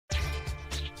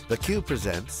theCUBE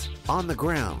presents On the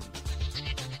Ground.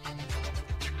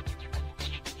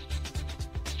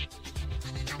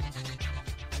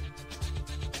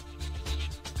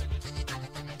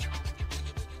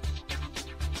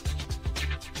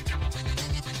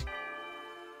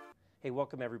 Hey,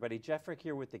 welcome everybody. Jeff Frick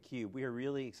here with theCUBE. We are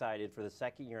really excited for the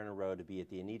second year in a row to be at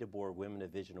the Anita Borg Women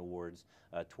of Vision Awards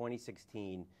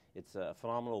 2016. It's a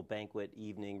phenomenal banquet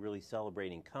evening, really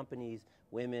celebrating companies,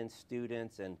 women,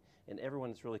 students, and everyone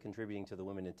that's really contributing to the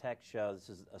Women in Tech show. This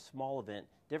is a small event,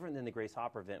 different than the Grace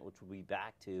Hopper event, which we'll be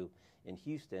back to in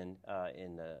Houston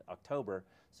in October.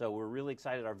 So we're really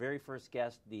excited. Our very first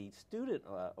guest, the Student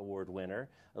Award winner,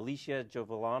 Alyssia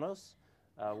Jovellanos.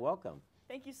 Welcome.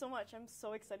 Thank you so much. I'm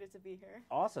so excited to be here.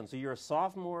 Awesome. So you're a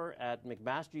sophomore at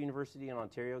McMaster University in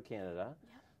Ontario, Canada.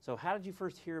 Yeah. So how did you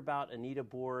first hear about Anita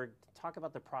Borg? Talk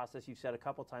about the process. You've said a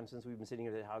couple times since we've been sitting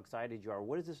here how excited you are.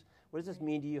 What does this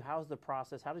mean to you? How's the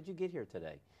process? How did you get here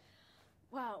today?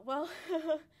 Wow. Well,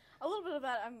 a little bit of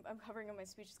that I'm covering in my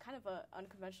speech. It's kind of an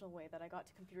unconventional way that I got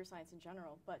to computer science in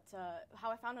general. But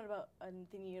how I found out about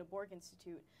the Anita Borg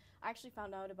Institute, I actually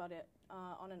found out about it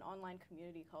on an online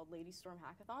community called Lady Storm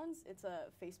Hackathons. It's a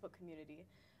Facebook community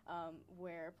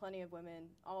where plenty of women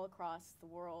all across the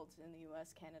world, in the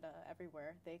US, Canada,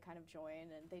 everywhere, they kind of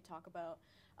join and they talk about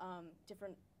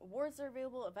different awards that are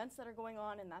available, events that are going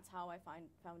on, and that's how I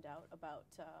found out about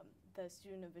the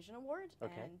Student of Vision Award.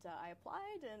 Okay. And I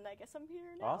applied, and I guess I'm here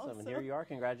now. Awesome, and here you are.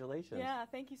 Congratulations. Yeah,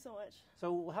 thank you so much.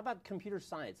 So how about computer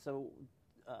science? So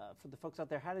for the folks out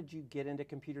there, how did you get into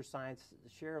computer science?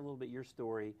 Share a little bit your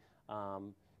story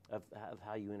of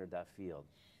how you entered that field.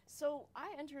 So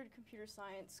I entered computer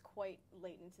science quite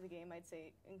late into the game, I'd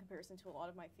say, in comparison to a lot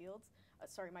of my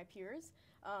my peers.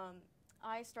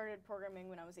 I started programming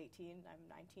when I was 18. I'm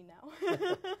 19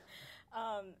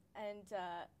 now.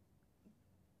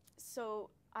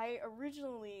 So I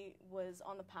originally was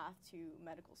on the path to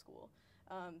medical school.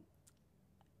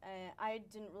 I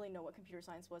didn't really know what computer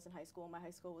science was in high school. My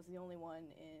high school was the only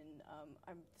one in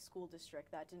the school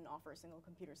district that didn't offer a single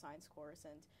computer science course,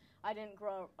 and I didn't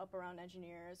grow up around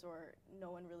engineers, or no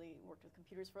one really worked with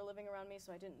computers for a living around me,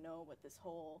 so I didn't know what this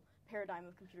whole paradigm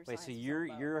of computer science was. So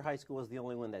your high school was the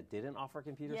only one that didn't offer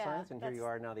computer science, and here you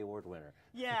are now the award winner.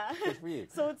 Yeah. Good for you.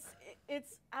 So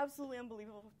it's absolutely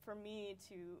unbelievable for me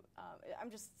to, I'm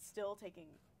just still taking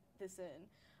this in.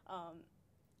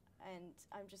 And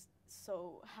I'm just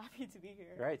so happy to be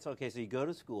here. Right, so you go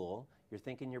to school, you're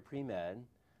thinking you're pre-med.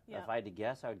 Yeah. If I had to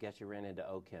guess, I would guess you ran into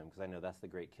OChem, because I know that's the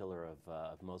great killer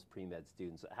of most pre-med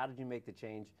students. How did you make the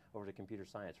change over to computer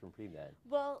science from pre-med?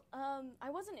 Well, I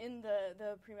wasn't in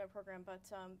the pre-med program, but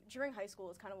during high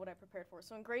school is kind of what I prepared for.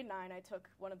 So in grade 9, I took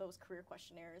one of those career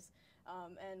questionnaires,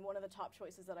 and one of the top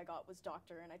choices that I got was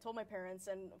doctor. And I told my parents,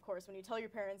 and of course, when you tell your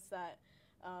parents that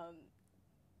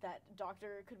that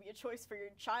doctor could be a choice for your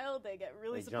child, they get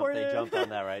really supportive. They jumped on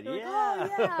that, right? Like, oh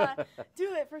yeah,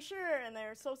 do it for sure. And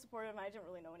they're so supportive, and I didn't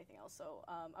really know anything else. So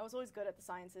I was always good at the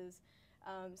sciences.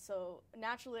 So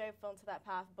naturally I fell into that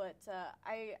path, but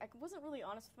I wasn't really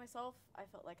honest with myself. I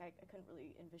felt like I couldn't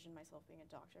really envision myself being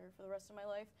a doctor for the rest of my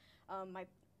life.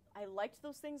 I liked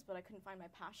those things, but I couldn't find my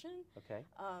passion. Okay.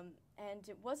 And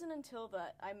it wasn't until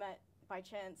that I met, by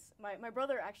chance, my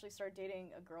brother actually started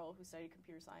dating a girl who studied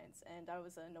computer science, and I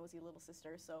was a nosy little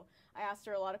sister, so I asked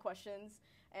her a lot of questions,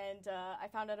 and I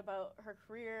found out about her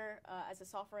career as a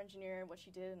software engineer, what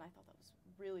she did, and I thought that was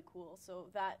really cool. So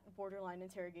that borderline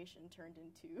interrogation turned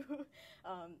into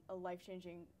a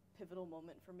life-changing, pivotal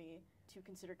moment for me to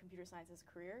consider computer science as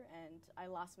a career, and I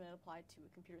last minute applied to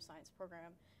a computer science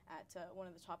program at one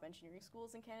of the top engineering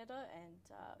schools in Canada,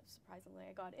 and surprisingly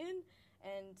I got in,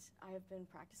 and I have been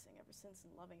practicing ever since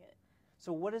and loving it.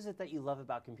 So what is it that you love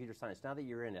about computer science now that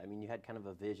you're in it? I mean, you had kind of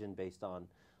a vision based on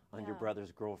your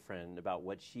brother's girlfriend about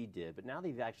what she did, but now that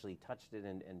you've actually touched it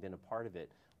and been a part of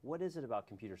it, what is it about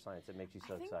computer science that makes you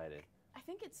so excited? I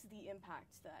think it's the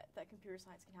impact that computer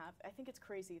science can have. I think it's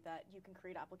crazy that you can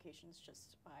create applications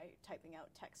just by typing out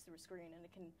text through a screen, and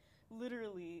it can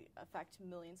literally affect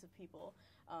millions of people.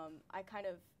 I kind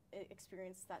of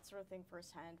experienced that sort of thing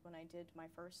firsthand when I did my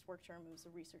first work term. It was a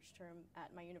research term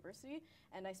at my university,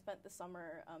 and I spent the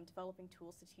summer developing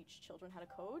tools to teach children how to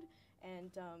code,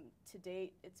 and to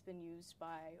date it's been used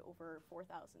by over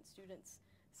 4,000 students.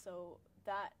 So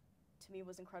that to me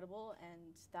was incredible,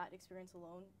 and that experience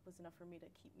alone was enough for me to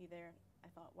keep me there. I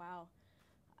thought, wow,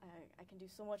 I can do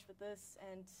so much with this,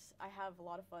 and I have a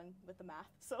lot of fun with the math.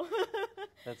 So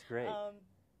that's great.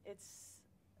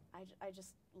 I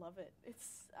just love it.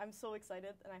 I'm so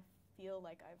excited, and I feel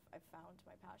like I've found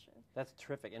my passion. That's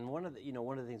terrific. And one of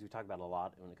the things we talk about a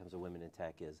lot when it comes to women in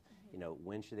tech is,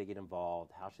 when should they get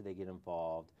involved? How should they get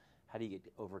involved? How do you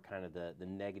get over kind of the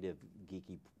negative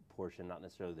geeky portion, not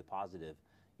necessarily the positive,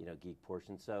 geek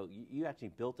portion? So you actually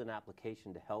built an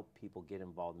application to help people get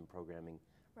involved in programming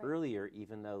earlier,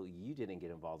 even though you didn't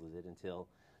get involved with it until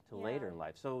later in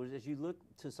life. So as you look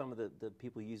to some of the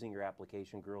people using your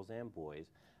application, girls and boys,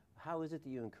 how is it that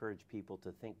you encourage people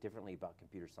to think differently about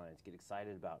computer science, get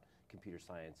excited about computer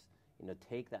science,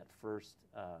 take that first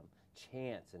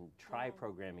chance and try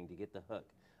programming to get the hook?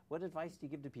 What advice do you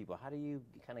give to people? How do you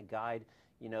kind of guide,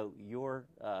 your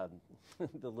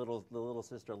the little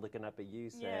sister looking up at you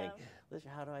saying,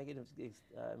 "Listen, how do I get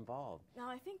involved?" No,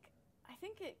 I think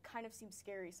it kind of seems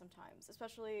scary sometimes,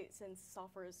 especially since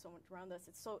software is so much around us.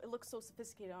 It looks so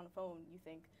sophisticated on a phone. You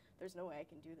think there's no way I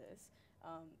can do this,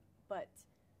 but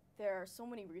there are so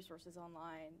many resources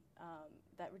online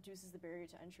that reduces the barrier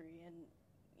to entry. And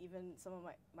even some of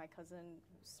my cousin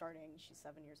who's starting, she's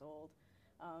 7 years old,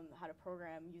 how to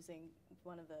program using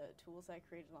one of the tools I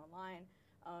created online.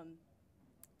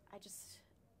 I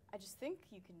just think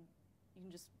you can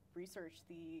just research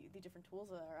the different tools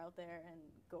that are out there and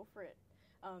go for it.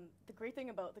 The great thing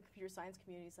about the computer science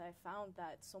community is I found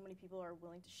that so many people are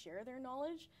willing to share their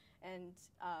knowledge, and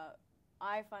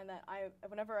I find that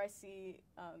whenever I see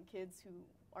kids who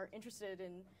are interested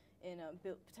in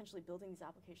potentially building these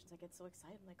applications, I get so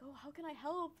excited. I'm like, oh, how can I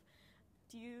help?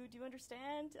 Do you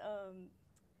understand?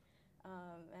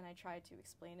 And I try to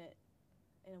explain it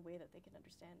in a way that they can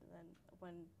understand. And then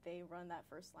when they run that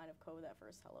first line of code, that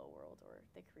first hello world, or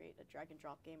they create a drag and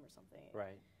drop game or something,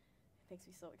 it makes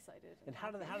me so excited. And how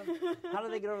do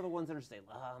they get over the ones that are saying,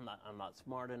 I'm not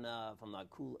smart enough, I'm not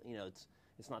cool,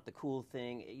 it's not the cool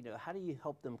thing. How do you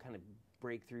help them kind of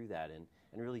break through that and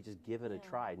really just give it a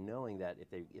try, knowing that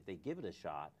if they give it a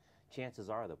shot,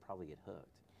 chances are they'll probably get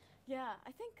hooked? Yeah,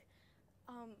 I think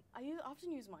I often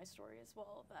use my story as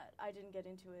well, that I didn't get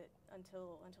into it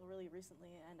until really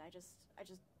recently, and I just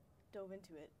dove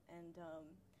into it. And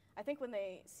I think when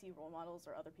they see role models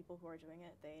or other people who are doing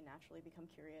it, they naturally become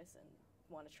curious and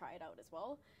want to try it out as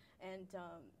well. And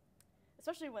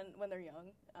especially when they're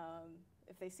young,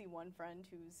 if they see one friend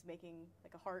who's making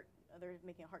like they're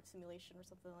making a heart simulation or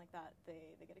something like that,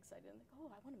 they get excited and like,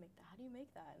 oh, I want to make that. How do you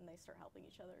make that? And they start helping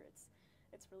each other. It's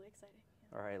really exciting.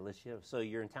 Yeah. All right, Alyssia. So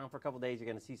you're in town for a couple of days. You're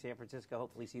going to see San Francisco,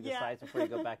 hopefully see the sites before you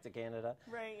go back to Canada.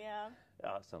 Right, yeah.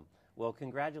 Awesome. Well,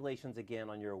 congratulations again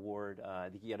on your award. I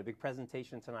think you got a big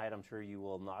presentation tonight. I'm sure you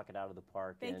will knock it out of the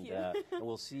park. Thank you. And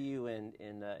we'll see you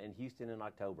in Houston in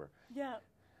October. Yeah.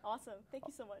 Awesome. Thank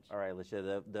you so much. All right,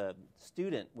 Alyssia. The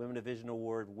Student Women of Vision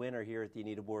Award winner here at the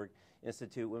Anita Borg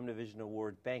Institute Women of Vision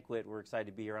Award Banquet. We're excited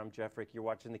to be here. I'm Jeff Frick. You're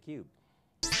watching theCUBE.